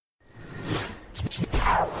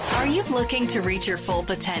Are you looking to reach your full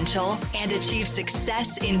potential and achieve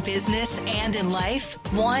success in business and in life?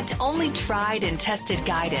 Want only tried and tested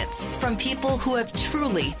guidance from people who have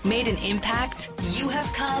truly made an impact? You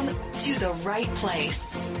have come to the right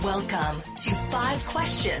place. Welcome to 5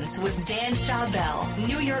 Questions with Dan Schawbel.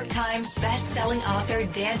 New York Times best-selling author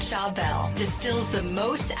Dan Schawbel distills the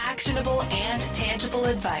most actionable and tangible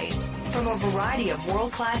advice from a variety of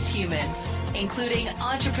world-class humans, including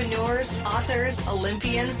entrepreneurs, authors,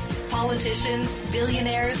 Olympians, politicians,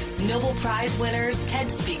 billionaires, Nobel Prize winners,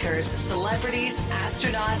 TED speakers, celebrities,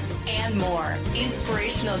 astronauts, and more.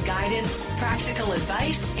 Inspirational guidance, practical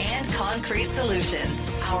advice, and concrete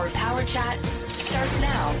solutions. Our Power Chat starts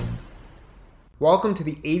now. Welcome to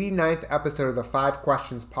the 89th episode of the 5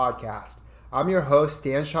 Questions podcast. I'm your host,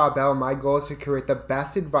 Dan Schawbel. My goal is to create the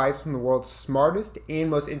best advice from the world's smartest and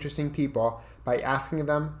most interesting people by asking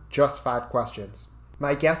them just 5 questions.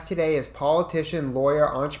 My guest today is politician,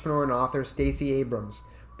 lawyer, entrepreneur, and author Stacey Abrams.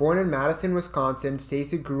 Born in Madison, Wisconsin,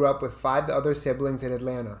 Stacey grew up with 5 other siblings in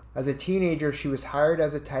Atlanta. As a teenager, she was hired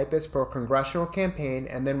as a typist for a congressional campaign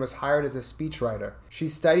and then was hired as a speechwriter. She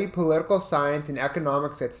studied political science and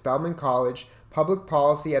economics at Spelman College, public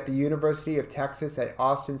policy at the University of Texas at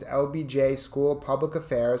Austin's LBJ School of Public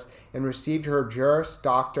Affairs, and received her Juris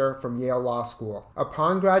Doctor from Yale Law School.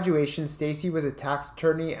 Upon graduation, Stacey was a tax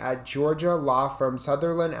attorney at Georgia law firm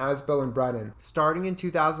Sutherland, Asbill, and Brennan. Starting in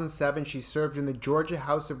 2007, she served in the Georgia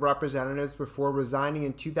House of Representatives before resigning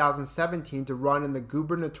in 2017 to run in the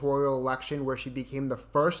gubernatorial election, where she became the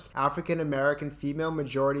first African-American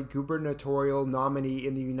female-majority gubernatorial nominee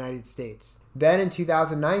in the United States. Then in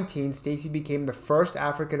 2019, Stacey became the first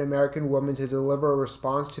African-American woman to deliver a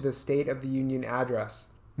response to the State of the Union address.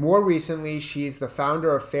 More recently, she is the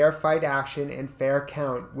founder of Fair Fight Action and Fair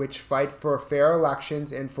Count, which fight for fair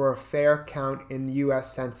elections and for a fair count in the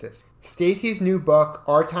U.S. Census. Stacey's new book,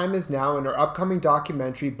 Our Time Is Now, and her upcoming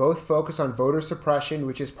documentary both focus on voter suppression,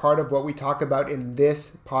 which is part of what we talk about in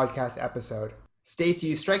this podcast episode. Stacey,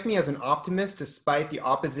 you strike me as an optimist despite the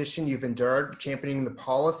opposition you've endured championing the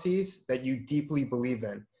policies that you deeply believe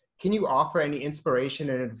in. Can you offer any inspiration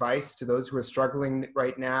and advice to those who are struggling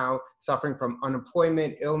right now, suffering from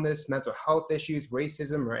unemployment, illness, mental health issues,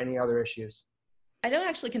 racism, or any other issues? I don't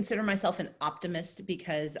actually consider myself an optimist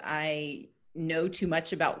because I know too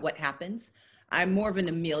much about what happens. I'm more of an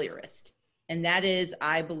ameliorist. And that is,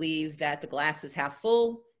 I believe that the glass is half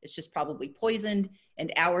full. It's just probably poisoned,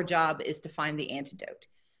 and our job is to find the antidote.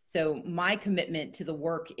 So my commitment to the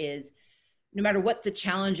work is, no matter what the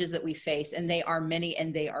challenges that we face, and they are many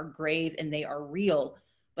and they are grave and they are real,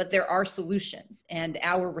 but there are solutions. And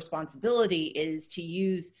our responsibility is to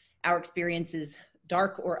use our experiences,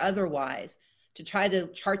 dark or otherwise, to try to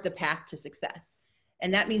chart the path to success.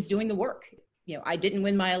 And that means doing the work. You know, I didn't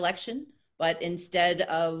win my election, but instead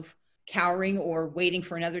of cowering or waiting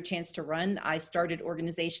for another chance to run, I started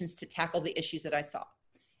organizations to tackle the issues that I saw.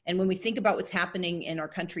 And when we think about what's happening in our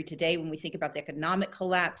country today, when we think about the economic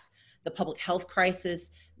collapse, the public health crisis,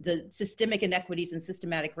 the systemic inequities and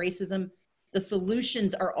systematic racism, the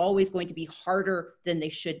solutions are always going to be harder than they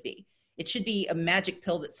should be. It should be a magic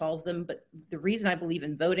pill that solves them. But the reason I believe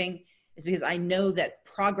in voting is because I know that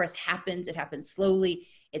progress happens. It happens slowly.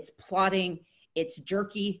 It's plodding. It's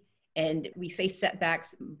jerky. And we face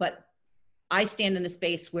setbacks. But I stand in the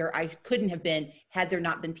space where I couldn't have been had there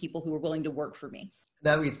not been people who were willing to work for me.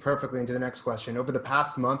 That leads perfectly into the next question. Over the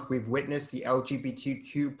past month, we've witnessed the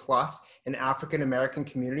LGBTQ+ and African-American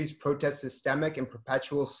communities protest systemic and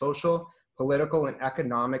perpetual social, political, and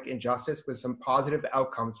economic injustice with some positive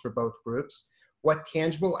outcomes for both groups. What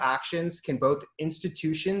tangible actions can both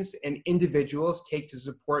institutions and individuals take to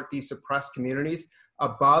support these suppressed communities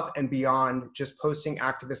above and beyond just posting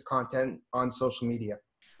activist content on social media?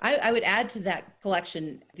 I would add to that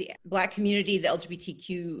collection the Black community, the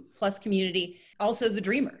LGBTQ plus community, also the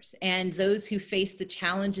dreamers and those who face the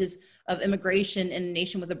challenges of immigration in a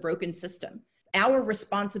nation with a broken system. Our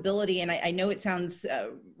responsibility, and I know it sounds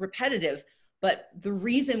repetitive, but the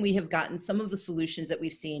reason we have gotten some of the solutions that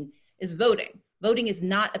we've seen is voting. Voting is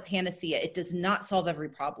not a panacea. It does not solve every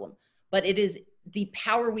problem, but it is the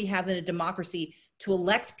power we have in a democracy to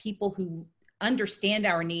elect people who understand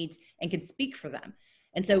our needs and can speak for them.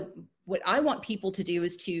 And so what I want people to do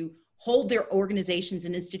is to hold their organizations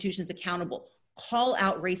and institutions accountable, call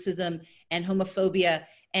out racism and homophobia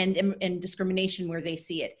and discrimination where they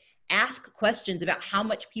see it. Ask questions about how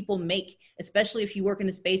much people make, especially if you work in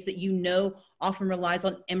a space that you know often relies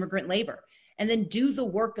on immigrant labor. And then do the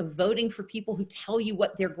work of voting for people who tell you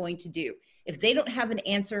what they're going to do. If they don't have an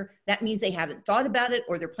answer, that means they haven't thought about it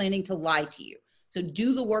or they're planning to lie to you. So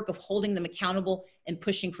do the work of holding them accountable and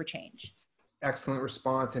pushing for change. Excellent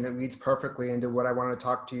response, and it leads perfectly into what I want to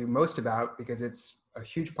talk to you most about, because it's a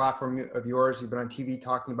huge platform of yours. You've been on TV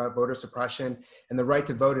talking about voter suppression, and the right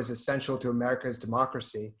to vote is essential to America's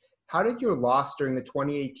democracy. How did your loss during the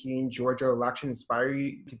 2018 Georgia election inspire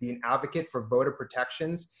you to be an advocate for voter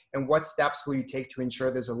protections, and what steps will you take to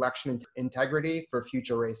ensure there's election integrity for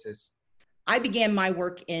future races? I began my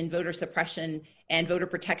work in voter suppression and voter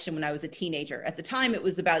protection when I was a teenager. At the time, it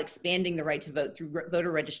was about expanding the right to vote through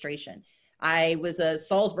voter registration. I was a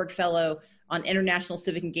Salzburg Fellow on international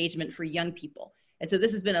civic engagement for young people. And so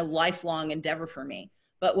this has been a lifelong endeavor for me.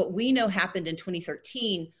 But what we know happened in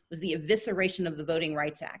 2013 was the evisceration of the Voting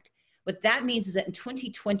Rights Act. What that means is that in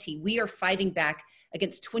 2020, we are fighting back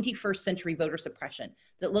against 21st century voter suppression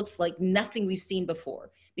that looks like nothing we've seen before,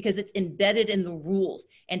 because it's embedded in the rules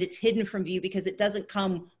and it's hidden from view because it doesn't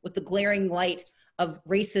come with the glaring light of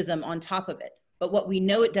racism on top of it. But what we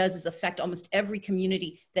know it does is affect almost every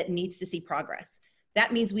community that needs to see progress.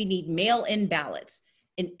 That means we need mail-in ballots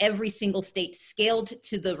in every single state scaled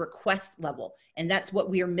to the request level. And that's what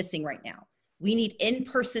we are missing right now. We need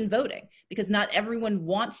in-person voting because not everyone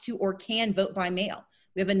wants to or can vote by mail.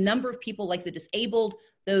 We have a number of people like the disabled,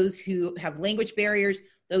 those who have language barriers,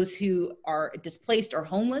 those who are displaced or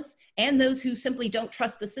homeless, and those who simply don't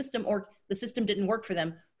trust the system or the system didn't work for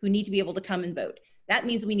them, who need to be able to come and vote. That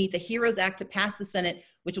means we need the HEROES Act to pass the Senate,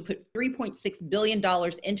 which will put $3.6 billion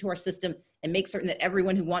into our system and make certain that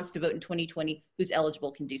everyone who wants to vote in 2020 who's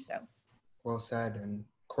eligible can do so. Well said, and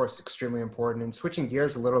of course, extremely important. And switching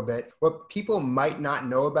gears a little bit, what people might not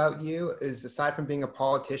know about you is, aside from being a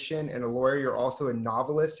politician and a lawyer, you're also a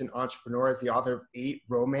novelist and entrepreneur, as the author of 8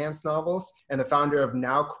 romance novels and the founder of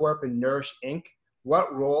Now Corp and Nourish Inc.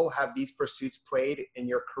 What role have these pursuits played in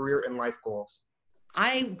your career and life goals?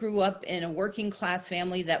 I grew up in a working class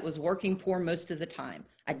family that was working poor most of the time.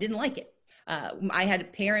 I didn't like it. I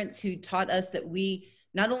had parents who taught us that we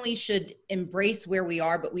not only should embrace where we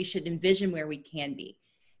are, but we should envision where we can be.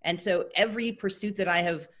 And so every pursuit that I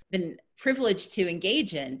have been privileged to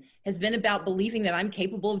engage in has been about believing that I'm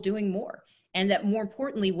capable of doing more. And that more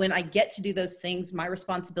importantly, when I get to do those things, my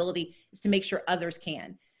responsibility is to make sure others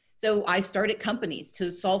can. So I started companies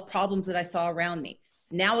to solve problems that I saw around me.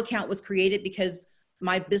 Now Account was created because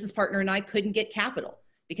my business partner and I couldn't get capital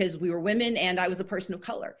because we were women and I was a person of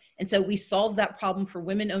color. And so we solved that problem for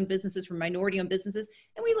women-owned businesses, for minority-owned businesses,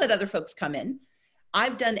 and we let other folks come in.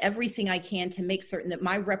 I've done everything I can to make certain that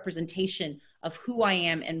my representation of who I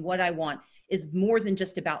am and what I want is more than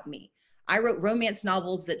just about me. I wrote romance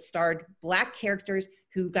novels that starred Black characters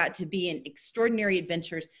who got to be in extraordinary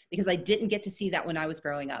adventures because I didn't get to see that when I was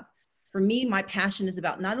growing up. For me, my passion is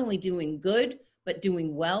about not only doing good, but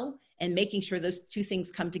doing well and making sure those two things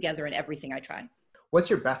come together in everything I try. What's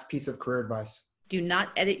your best piece of career advice? Do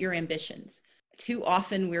not edit your ambitions. Too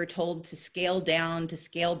often we're told to scale down, to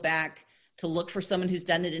scale back, to look for someone who's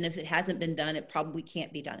done it. And if it hasn't been done, it probably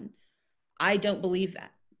can't be done. I don't believe that.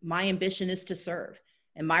 My ambition is to serve.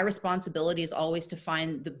 And my responsibility is always to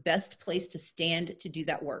find the best place to stand to do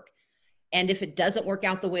that work. And if it doesn't work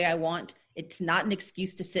out the way I want, it's not an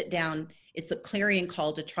excuse to sit down. It's a clarion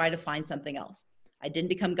call to try to find something else. I didn't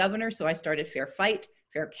become governor, so I started Fair Fight,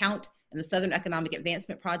 Fair Count, and the Southern Economic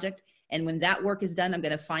Advancement Project. And when that work is done, I'm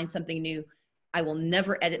going to find something new. I will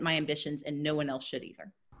never edit my ambitions, and no one else should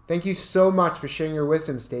either. Thank you so much for sharing your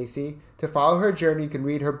wisdom, Stacey. To follow her journey, you can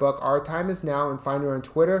read her book, Our Time Is Now, and find her on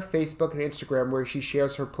Twitter, Facebook, and Instagram, where she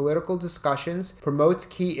shares her political discussions, promotes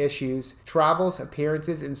key issues, travels,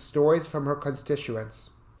 appearances, and stories from her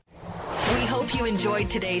constituents. We hope you enjoyed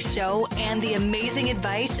today's show and the amazing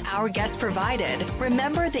advice our guest provided.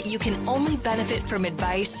 Remember that you can only benefit from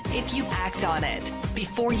advice if you act on it.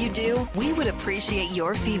 Before you do, we would appreciate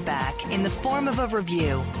your feedback in the form of a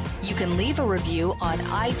review. You can leave a review on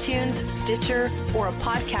iTunes, Stitcher, or a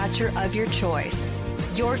podcatcher of your choice.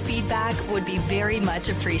 Your feedback would be very much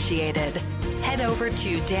appreciated. Head over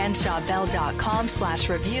to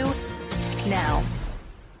danshawbell.com/review now.